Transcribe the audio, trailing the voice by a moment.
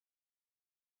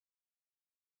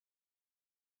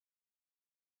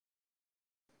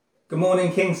Good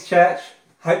morning, King's Church.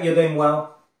 Hope you're doing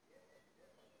well.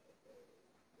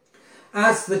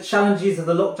 As the challenges of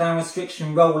the lockdown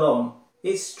restriction roll on,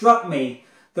 it struck me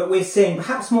that we're seeing,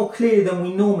 perhaps more clearly than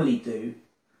we normally do,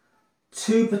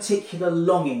 two particular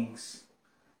longings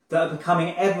that are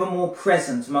becoming ever more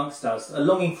present amongst us. A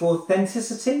longing for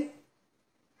authenticity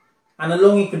and a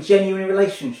longing for genuine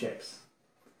relationships.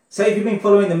 So if you've been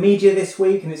following the media this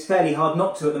week, and it's fairly hard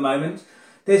not to at the moment,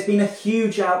 there's been a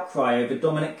huge outcry over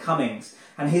Dominic Cummings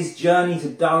and his journey to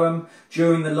Durham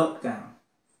during the lockdown.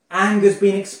 Anger's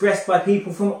been expressed by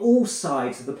people from all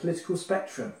sides of the political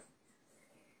spectrum.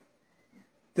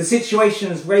 The situation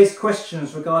has raised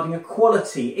questions regarding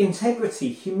equality,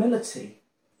 integrity, humility.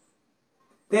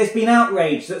 There's been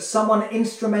outrage that someone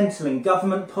instrumental in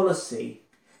government policy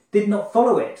did not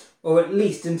follow it, or at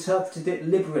least interpreted it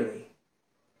liberally.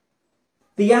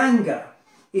 The anger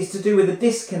is to do with a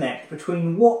disconnect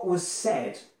between what was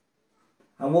said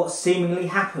and what seemingly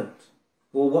happened,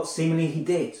 or what seemingly he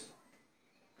did.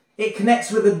 It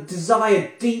connects with a desire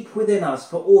deep within us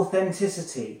for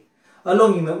authenticity, a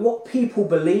longing that what people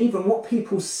believe and what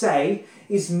people say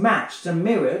is matched and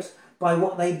mirrored by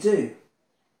what they do.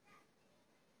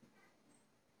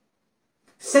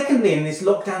 Secondly, as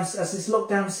this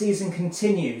lockdown season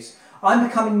continues, I'm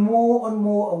becoming more and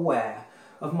more aware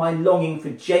of my longing for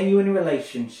genuine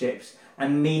relationships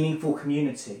and meaningful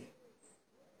community.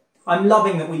 I'm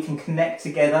loving that we can connect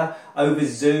together over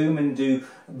Zoom and do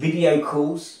video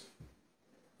calls.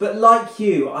 But like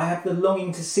you, I have the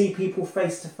longing to see people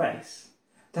face to face,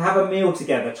 to have a meal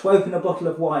together, to open a bottle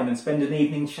of wine and spend an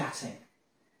evening chatting.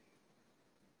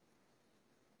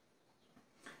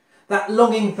 That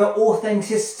longing for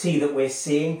authenticity that we're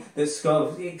seeing, that's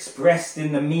expressed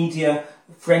in the media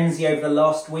frenzy over the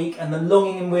last week, and the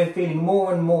longing we're feeling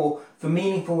more and more for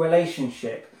meaningful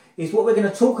relationship, is what we're going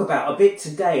to talk about a bit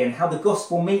today, and how the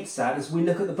gospel meets that as we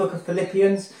look at the book of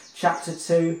Philippians, chapter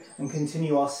 2, and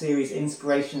continue our series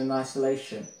Inspiration and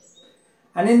Isolation.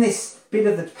 And in this bit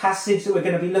of the passage that we're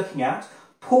going to be looking at,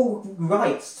 Paul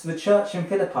writes to the church in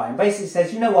Philippi and basically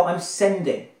says, you know what, I'm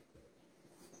sending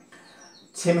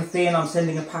Timothy and I'm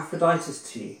sending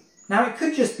Epaphroditus to you. Now it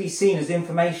could just be seen as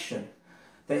information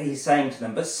that he's saying to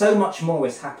them, but so much more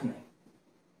is happening.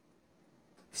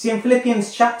 See, in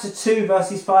Philippians chapter 2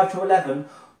 verses 5 to 11,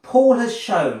 Paul has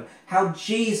shown how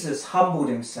Jesus humbled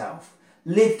himself,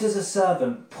 lived as a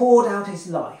servant, poured out his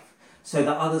life so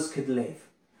that others could live.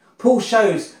 Paul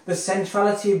shows the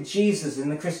centrality of Jesus in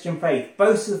the Christian faith,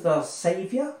 both as our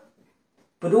saviour,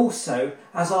 but also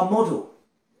as our model.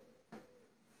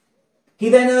 He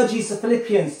then urges the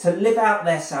Philippians to live out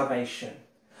their salvation,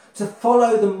 to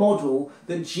follow the model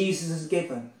that Jesus has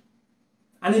given.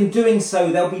 And in doing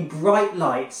so, there'll be bright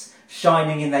lights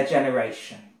shining in their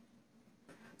generation,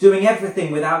 doing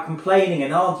everything without complaining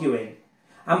and arguing,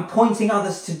 and pointing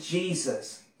others to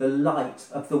Jesus, the light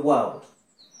of the world.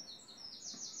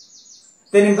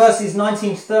 Then in verses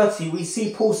 19 to 30, we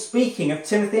see Paul speaking of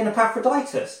Timothy and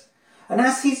Epaphroditus. And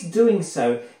as he's doing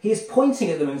so, he is pointing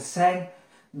at them and saying,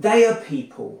 they are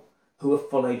people who have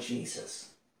followed Jesus.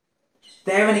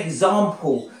 They're an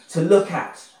example to look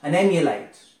at and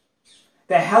emulate.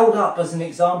 They're held up as an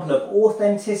example of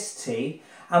authenticity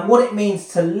and what it means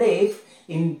to live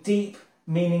in deep,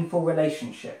 meaningful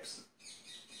relationships.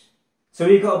 So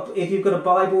if you've got a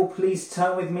Bible, please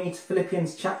turn with me to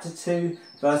Philippians chapter 2,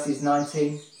 verses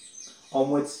 19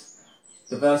 onwards.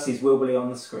 The verses will be on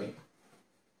the screen.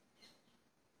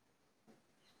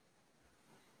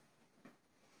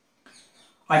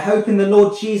 I hope in the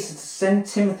Lord Jesus to send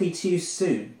Timothy to you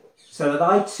soon, so that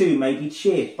I too may be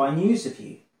cheered by news of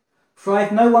you. For I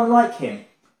have no one like him,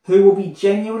 who will be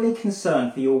genuinely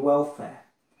concerned for your welfare.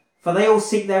 For they all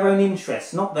seek their own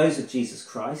interests, not those of Jesus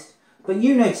Christ. But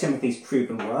you know Timothy's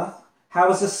proven worth,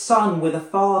 how as a son with a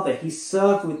father he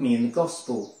served with me in the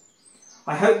gospel.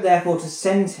 I hope therefore to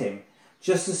send him,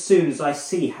 just as soon as I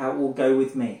see how it will go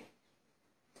with me.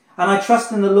 And I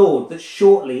trust in the Lord that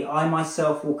shortly I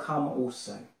myself will come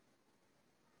also.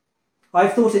 I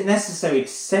have thought it necessary to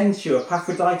send to you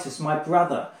Epaphroditus, my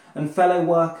brother and fellow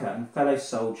worker and fellow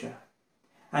soldier,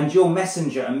 and your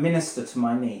messenger and minister to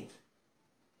my need.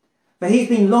 For he's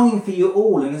been longing for you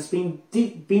all and has been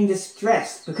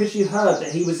distressed because you heard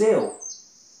that he was ill.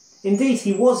 Indeed,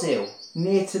 he was ill,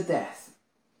 near to death.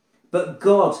 But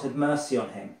God had mercy on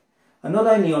him, and not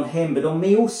only on him but on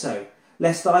me also,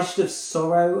 lest I should have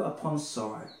sorrow upon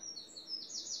sorrow.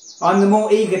 I am the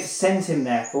more eager to send him,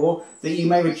 therefore, that you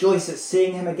may rejoice at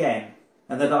seeing him again,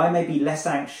 and that I may be less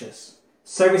anxious.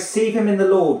 So receive him in the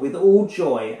Lord with all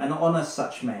joy and honour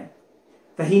such men.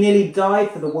 For he nearly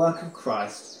died for the work of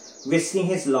Christ, risking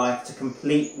his life to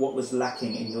complete what was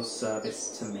lacking in your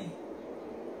service to me.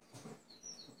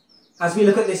 As we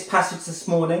look at this passage this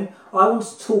morning, I want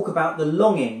to talk about the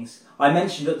longings I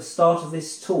mentioned at the start of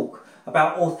this talk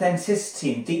about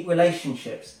authenticity and deep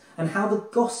relationships and how the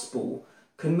gospel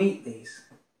can meet these.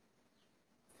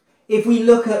 If we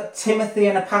look at Timothy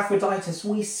and Epaphroditus,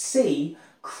 we see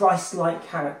Christ-like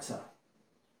character.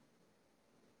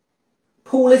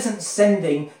 Paul isn't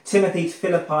sending Timothy to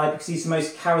Philippi because he's the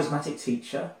most charismatic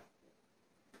teacher.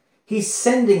 He's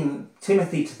sending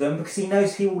Timothy to them because he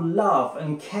knows he will love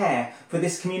and care for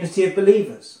this community of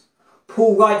believers.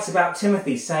 Paul writes about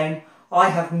Timothy saying, "I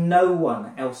have no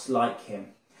one else like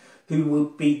him who will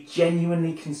be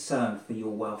genuinely concerned for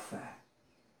your welfare."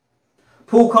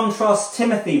 Paul contrasts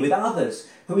Timothy with others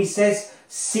who he says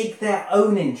seek their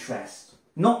own interest,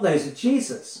 not those of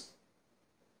Jesus.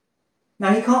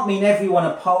 Now, he can't mean everyone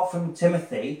apart from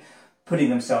Timothy putting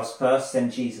themselves first, then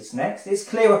Jesus next. It's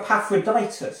clear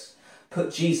Epaphroditus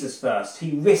put Jesus first.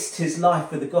 He risked his life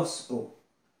for the gospel.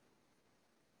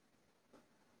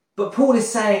 But Paul is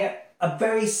saying a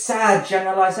very sad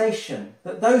generalisation,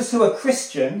 that those who are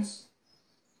Christians,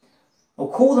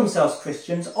 or call themselves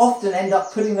Christians, often end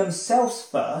up putting themselves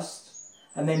first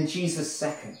and then Jesus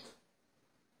second.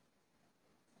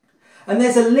 And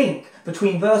there's a link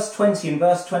between verse 20 and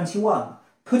verse 21.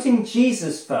 Putting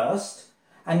Jesus first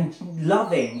and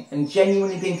loving and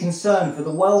genuinely being concerned for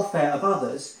the welfare of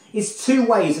others is two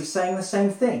ways of saying the same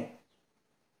thing.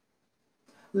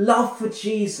 Love for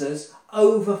Jesus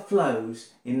overflows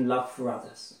in love for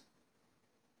others.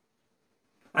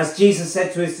 As Jesus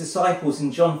said to his disciples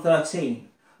in John 13,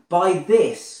 "By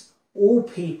this all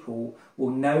people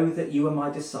will know that you are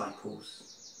my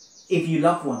disciples, if you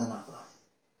love one another."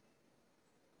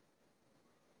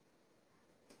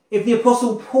 If the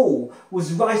Apostle Paul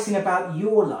was writing about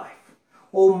your life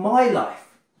or my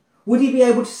life, would he be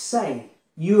able to say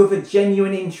you have a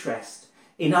genuine interest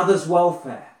in others'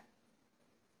 welfare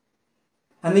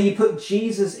and that you put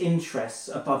Jesus' interests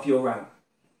above your own?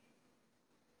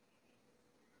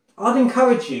 I'd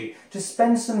encourage you to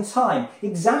spend some time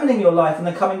examining your life in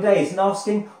the coming days and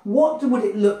asking, what would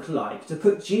it look like to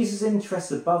put Jesus'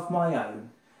 interests above my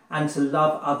own and to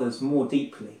love others more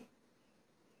deeply?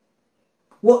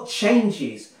 What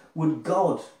changes would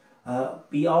God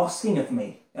be asking of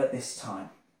me at this time?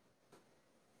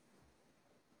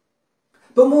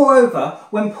 But moreover,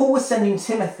 when Paul was sending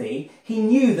Timothy, he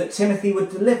knew that Timothy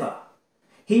would deliver.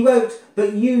 He wrote,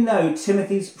 "But you know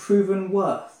Timothy's proven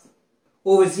worth."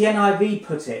 Or as the NIV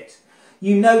put it,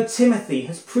 "You know Timothy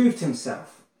has proved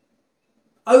himself."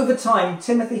 Over time,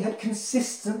 Timothy had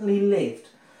consistently lived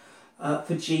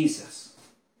for Jesus.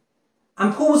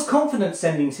 And Paul was confident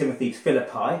sending Timothy to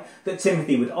Philippi that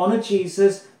Timothy would honour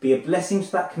Jesus, be a blessing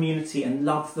to that community and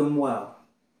love them well.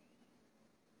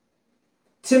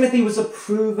 Timothy was a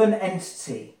proven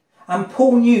entity, and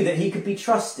Paul knew that he could be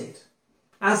trusted.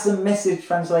 As the Message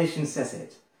translation says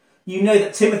it, you know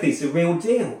that Timothy's the real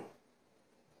deal.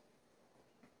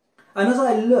 And as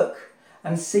I look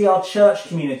and see our church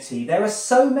community, there are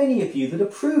so many of you that are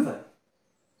proven,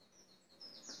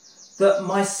 that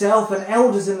myself and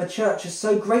elders in the church are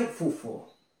so grateful for.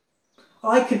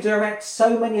 I could direct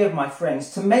so many of my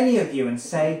friends to many of you and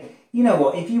say, you know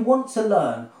what, if you want to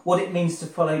learn what it means to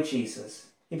follow Jesus,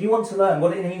 if you want to learn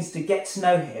what it means to get to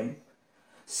know him,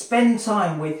 spend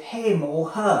time with him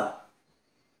or her,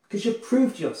 because you've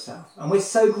proved yourself. And we're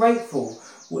so grateful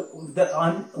that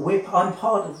I'm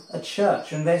part of a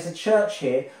church, and there's a church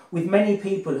here with many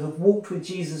people who have walked with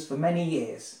Jesus for many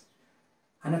years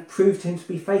and have proved him to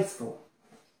be faithful.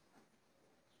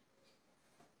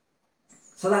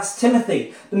 So that's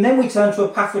Timothy. And then we turn to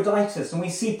Epaphroditus and we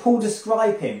see Paul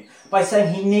describe him by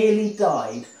saying he nearly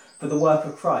died for the work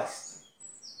of Christ.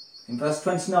 In verse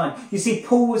 29, you see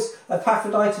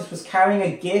Epaphroditus was carrying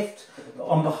a gift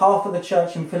on behalf of the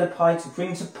church in Philippi to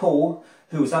bring to Paul,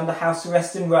 who was under house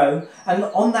arrest in Rome. And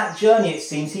on that journey, it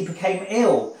seems, he became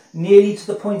ill, nearly to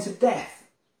the point of death.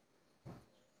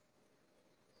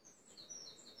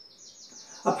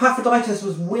 Epaphroditus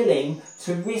was willing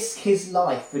to risk his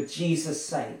life for Jesus'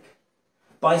 sake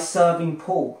by serving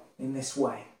Paul in this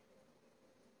way.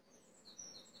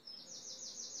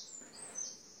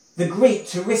 The Greek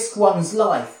 "to risk one's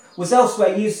life" was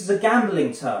elsewhere used as a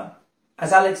gambling term.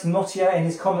 As Alex Mottier in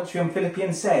his commentary on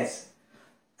Philippians says,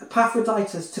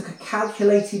 Epaphroditus took a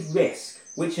calculated risk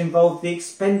which involved the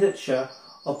expenditure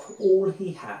of all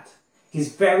he had,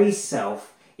 his very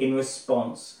self, in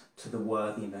response to the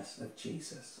worthiness of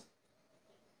Jesus.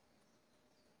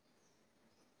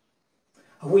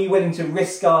 Are we willing to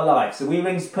risk our lives? Are we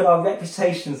willing to put our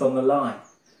reputations on the line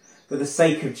for the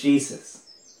sake of Jesus?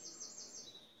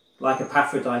 like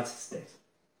Epaphroditus did,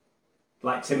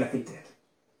 like Timothy did.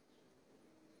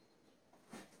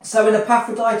 So in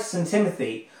Epaphroditus and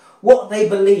Timothy, what they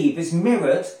believe is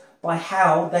mirrored by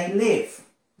how they live.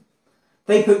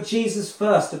 They put Jesus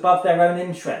first above their own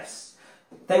interests.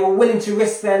 They were willing to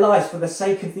risk their lives for the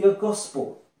sake of the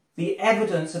gospel. The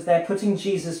evidence of their putting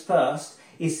Jesus first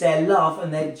is their love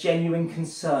and their genuine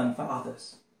concern for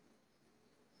others.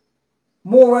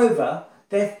 Moreover,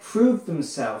 they've proved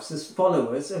themselves as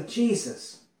followers of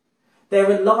Jesus. They're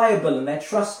reliable and they're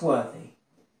trustworthy.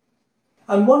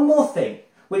 And one more thing,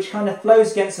 which kind of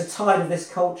flows against the tide of this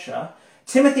culture,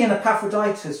 Timothy and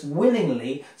Epaphroditus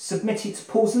willingly submitted to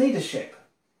Paul's leadership.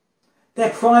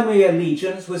 Their primary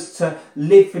allegiance was to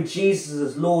live for Jesus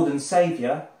as Lord and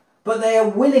Saviour, but they are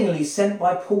willingly sent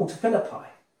by Paul to Philippi.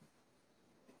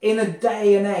 In a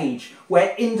day and age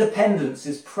where independence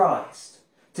is prized,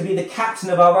 to be the captain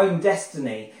of our own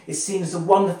destiny is seen as a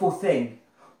wonderful thing,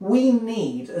 we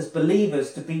need as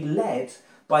believers to be led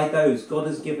by those God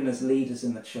has given as leaders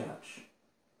in the church.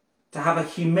 To have a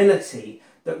humility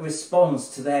that responds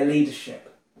to their leadership.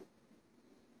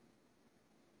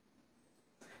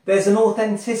 There's an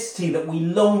authenticity that we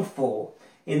long for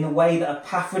in the way that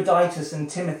Epaphroditus and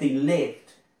Timothy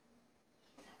lived.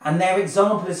 And their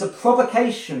example is a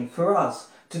provocation for us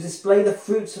to display the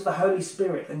fruits of the Holy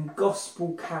Spirit and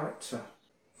gospel character.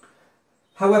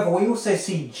 However, we also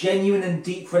see genuine and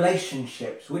deep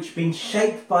relationships which have been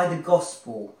shaped by the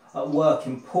gospel at work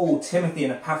in Paul, Timothy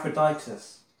and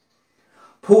Epaphroditus.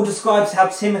 Paul describes how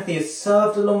Timothy has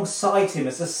served alongside him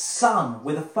as a son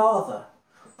with a father.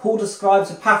 Paul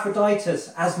describes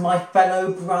Epaphroditus as my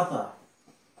fellow brother.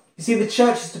 You see, the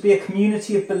church is to be a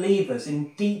community of believers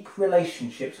in deep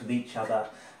relationships with each other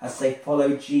as they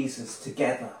follow Jesus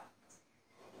together.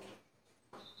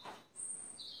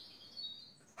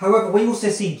 However, we also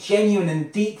see genuine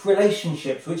and deep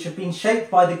relationships which have been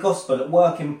shaped by the gospel at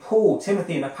work in Paul,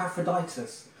 Timothy and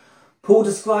Epaphroditus. Paul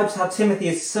describes how Timothy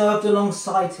has served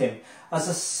alongside him as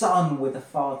a son with a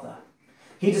father.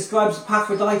 He describes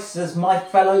Epaphroditus as my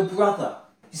fellow brother.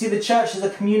 You see, the church is a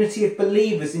community of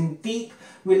believers in deep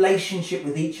relationship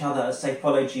with each other as they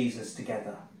follow Jesus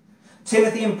together.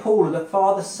 Timothy and Paul are the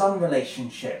father-son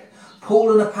relationship.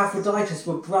 Paul and Epaphroditus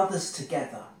were brothers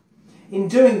together. In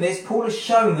doing this, Paul has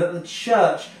shown that the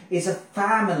church is a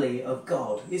family of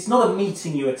God. It's not a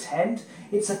meeting you attend.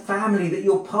 It's a family that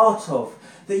you're part of,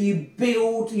 that you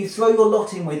build, you throw your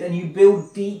lot in with, and you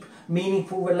build deep,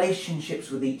 meaningful relationships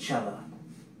with each other.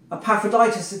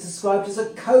 Epaphroditus is described as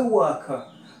a co-worker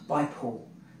by Paul,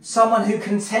 someone who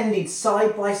contended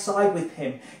side by side with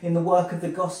him in the work of the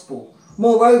gospel.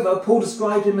 Moreover, Paul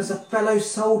described him as a fellow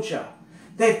soldier.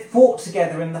 They've fought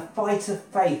together in the fight of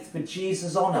faith for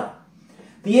Jesus' honour.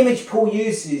 The image Paul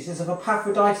uses is of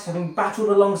Epaphroditus having battled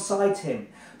alongside him,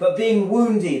 but being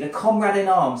wounded, a comrade in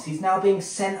arms, he's now being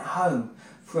sent home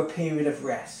for a period of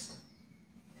rest.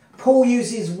 Paul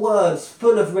uses words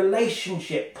full of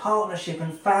relationship, partnership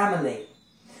and family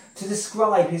to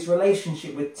describe his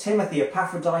relationship with Timothy,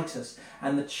 Epaphroditus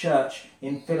and the church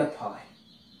in Philippi.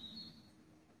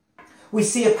 We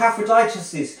see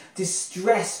Epaphroditus'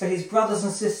 distress for his brothers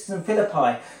and sisters in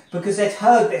Philippi because they'd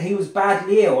heard that he was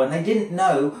badly ill and they didn't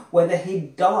know whether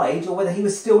he'd died or whether he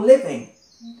was still living.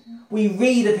 We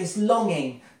read of his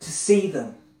longing to see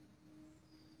them.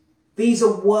 These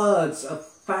are words of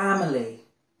family,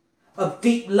 of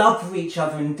deep love for each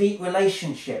other and deep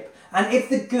relationship. And if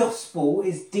the gospel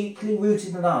is deeply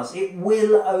rooted in us, it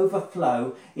will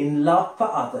overflow in love for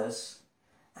others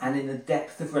and in the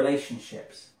depth of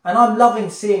relationships. And I'm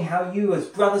loving seeing how you as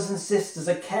brothers and sisters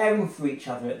are caring for each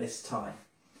other at this time.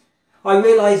 I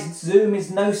realise Zoom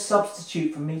is no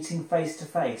substitute for meeting face to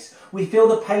face. We feel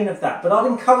the pain of that, but I'd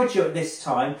encourage you at this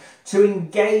time to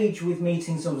engage with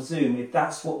meetings on Zoom if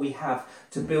that's what we have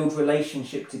to build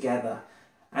relationship together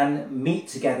and meet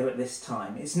together at this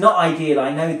time. It's not ideal,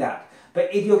 I know that,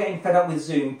 but if you're getting fed up with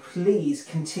Zoom, please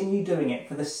continue doing it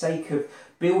for the sake of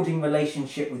building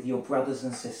relationship with your brothers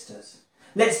and sisters.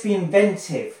 Let's be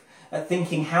inventive at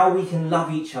thinking how we can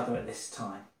love each other at this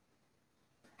time,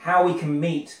 how we can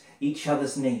meet each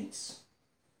other's needs.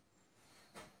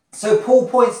 So Paul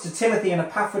points to Timothy and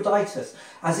Epaphroditus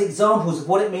as examples of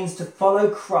what it means to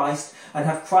follow Christ and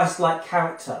have Christ-like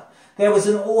character. There was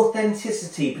an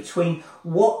authenticity between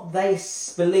what they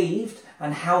believed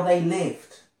and how they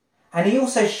lived. And he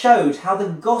also showed how the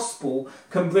gospel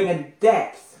can bring a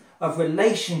depth of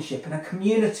relationship and a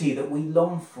community that we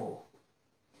long for.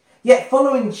 Yet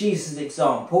following Jesus'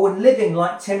 example and living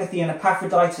like Timothy and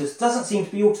Epaphroditus doesn't seem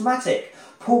to be automatic.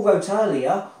 Paul wrote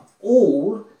earlier,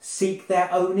 all seek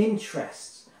their own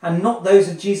interests and not those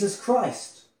of Jesus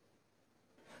Christ.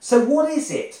 So what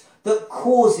is it that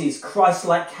causes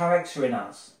Christ-like character in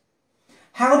us?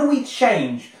 How do we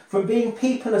change from being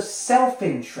people of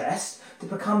self-interest to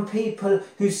become people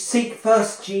who seek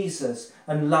first Jesus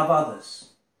and love others?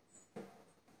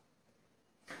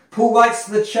 Paul writes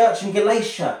to the church in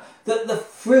Galatia that the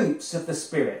fruits of the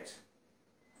Spirit,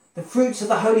 the fruits of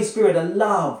the Holy Spirit are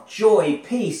love, joy,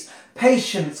 peace,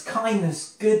 patience,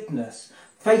 kindness, goodness,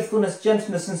 faithfulness,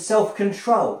 gentleness and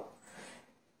self-control.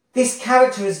 This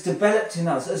character is developed in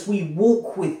us as we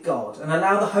walk with God and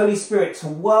allow the Holy Spirit to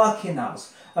work in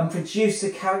us and produce the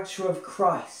character of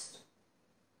Christ.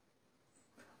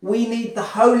 We need the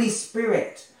Holy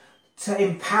Spirit to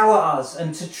empower us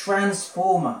and to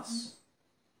transform us.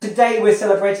 Today we're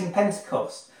celebrating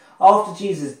Pentecost. After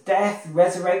Jesus' death,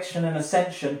 resurrection and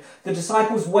ascension, the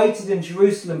disciples waited in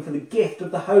Jerusalem for the gift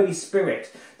of the Holy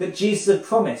Spirit that Jesus had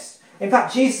promised. In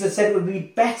fact, Jesus had said it would be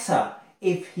better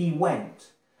if he went,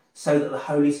 so that the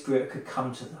Holy Spirit could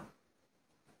come to them.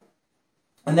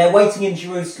 And they're waiting in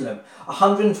Jerusalem,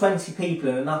 120 people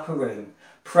in an upper room,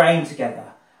 praying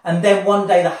together. And then one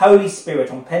day the Holy Spirit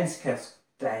on Pentecost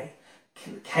Day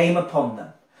came upon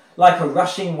them. Like a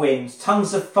rushing wind,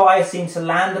 tongues of fire seemed to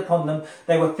land upon them.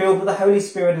 They were filled with the Holy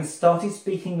Spirit and started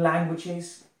speaking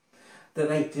languages that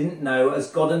they didn't know as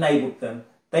God enabled them.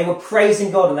 They were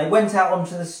praising God and they went out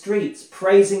onto the streets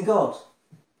praising God.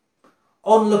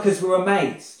 Onlookers were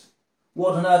amazed.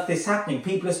 What on earth is happening?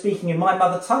 People are speaking in my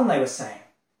mother tongue, they were saying.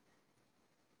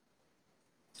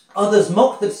 Others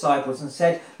mocked the disciples and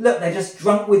said, look, they're just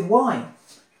drunk with wine.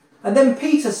 And then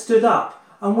Peter stood up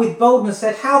and with boldness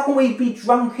said, how can we be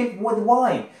drunk with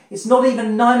wine? It's not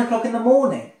even 9 o'clock in the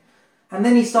morning. And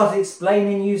then he started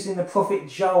explaining using the prophet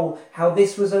Joel, how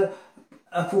this was a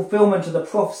fulfillment of the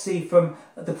prophecy from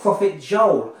the prophet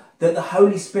Joel, that the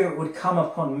Holy Spirit would come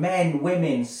upon men,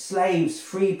 women, slaves,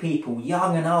 free people,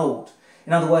 young and old.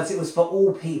 In other words, it was for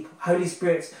all people. Holy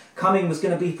Spirit's coming was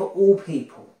going to be for all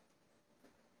people.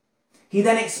 He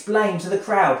then explained to the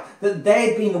crowd that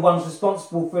they'd been the ones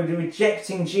responsible for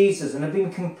rejecting Jesus and had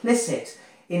been complicit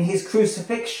in his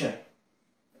crucifixion.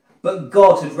 But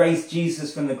God had raised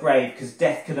Jesus from the grave because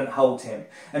death couldn't hold him.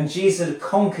 And Jesus had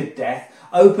conquered death,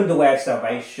 opened a way of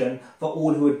salvation for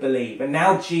all who would believe. And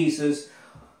now Jesus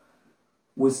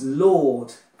was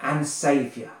Lord and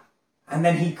Saviour. And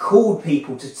then he called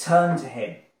people to turn to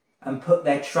him and put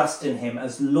their trust in him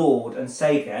as Lord and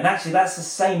Saviour. And actually that's the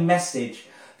same message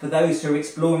for those who are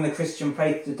exploring the Christian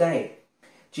faith today.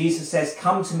 Jesus says,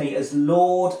 come to me as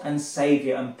Lord and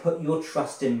Saviour and put your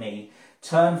trust in me.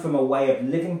 Turn from a way of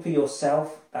living for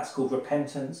yourself, that's called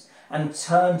repentance, and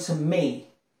turn to me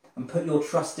and put your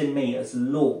trust in me as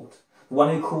Lord, the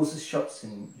one who calls the shots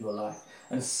in your life,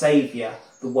 and Saviour,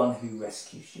 the one who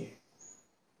rescues you.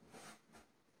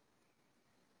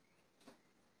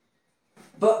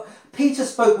 But Peter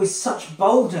spoke with such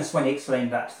boldness when he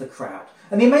explained that to the crowd.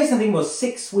 And the amazing thing was,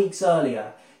 6 weeks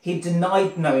earlier, he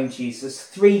denied knowing Jesus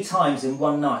 3 times in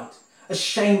one night,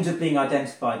 ashamed of being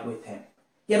identified with him.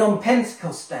 Yet on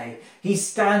Pentecost Day, he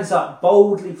stands up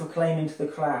boldly proclaiming to the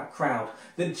crowd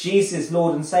that Jesus is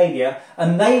Lord and Saviour,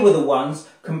 and they were the ones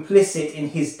complicit in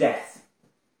his death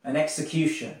and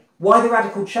execution. Why the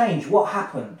radical change? What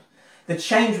happened? The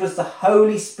change was the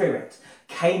Holy Spirit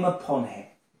came upon him.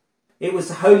 It was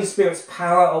the Holy Spirit's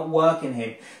power at work in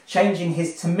him, changing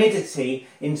his timidity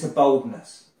into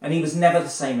boldness. And he was never the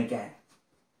same again.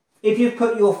 If you've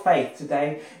put your faith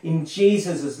today in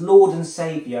Jesus as Lord and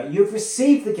Saviour, you've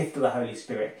received the gift of the Holy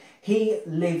Spirit. He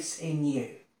lives in you.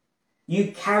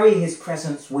 You carry his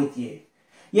presence with you.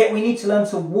 Yet we need to learn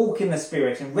to walk in the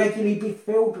Spirit and regularly be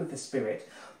filled with the Spirit.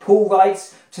 Paul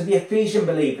writes to the Ephesian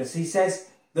believers, he says,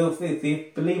 the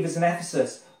believers in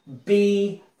Ephesus,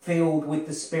 be filled with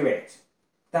the Spirit.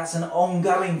 That's an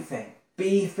ongoing thing.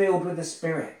 Be filled with the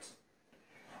Spirit.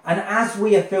 And as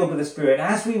we are filled with the Spirit,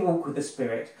 as we walk with the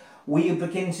Spirit, we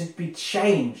begin to be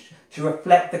changed to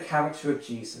reflect the character of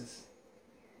Jesus.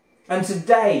 And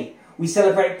today we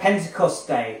celebrate Pentecost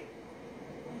Day,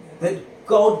 that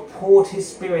God poured his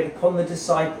Spirit upon the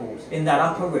disciples in that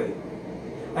upper room.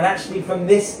 And actually from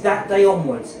that day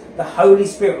onwards, the Holy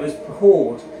Spirit was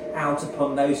poured out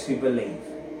upon those who believe.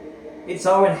 It's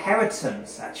our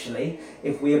inheritance, actually,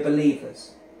 if we are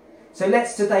believers. So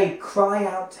let's today cry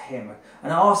out to him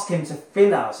and ask him to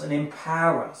fill us and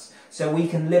empower us so we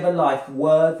can live a life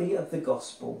worthy of the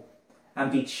gospel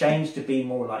and be changed to be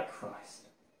more like Christ.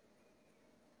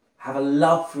 Have a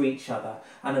love for each other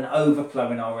and an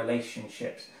overflow in our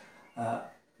relationships and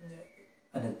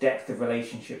a depth of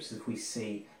relationships as we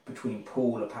see between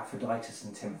Paul, Epaphroditus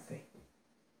and Timothy.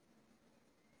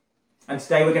 And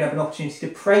today we're going to have an opportunity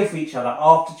to pray for each other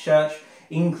after church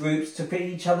in groups to put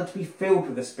each other to be filled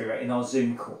with the Spirit in our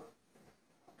Zoom call.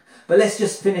 But let's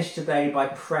just finish today by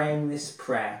praying this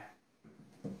prayer.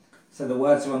 So the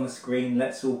words are on the screen.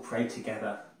 Let's all pray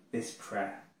together this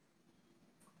prayer.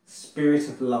 Spirit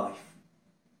of life,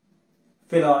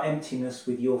 fill our emptiness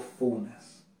with your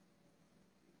fullness.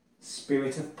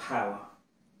 Spirit of power,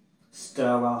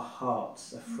 stir our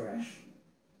hearts afresh.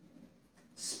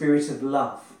 Spirit of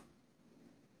love,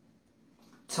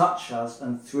 touch us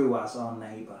and through us our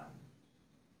neighbour.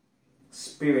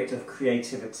 Spirit of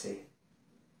creativity,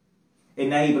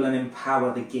 enable and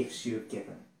empower the gifts you have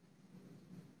given.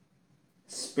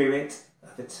 Spirit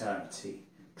of eternity,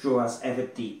 draw us ever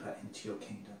deeper into your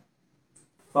kingdom.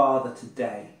 Father,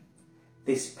 today,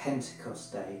 this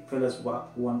Pentecost day, fill us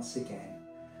up once again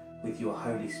with your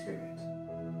Holy Spirit.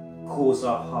 Cause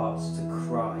our hearts to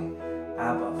cry,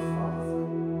 Abba, Father.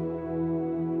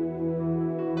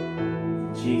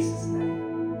 In Jesus'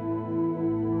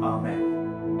 name, Amen.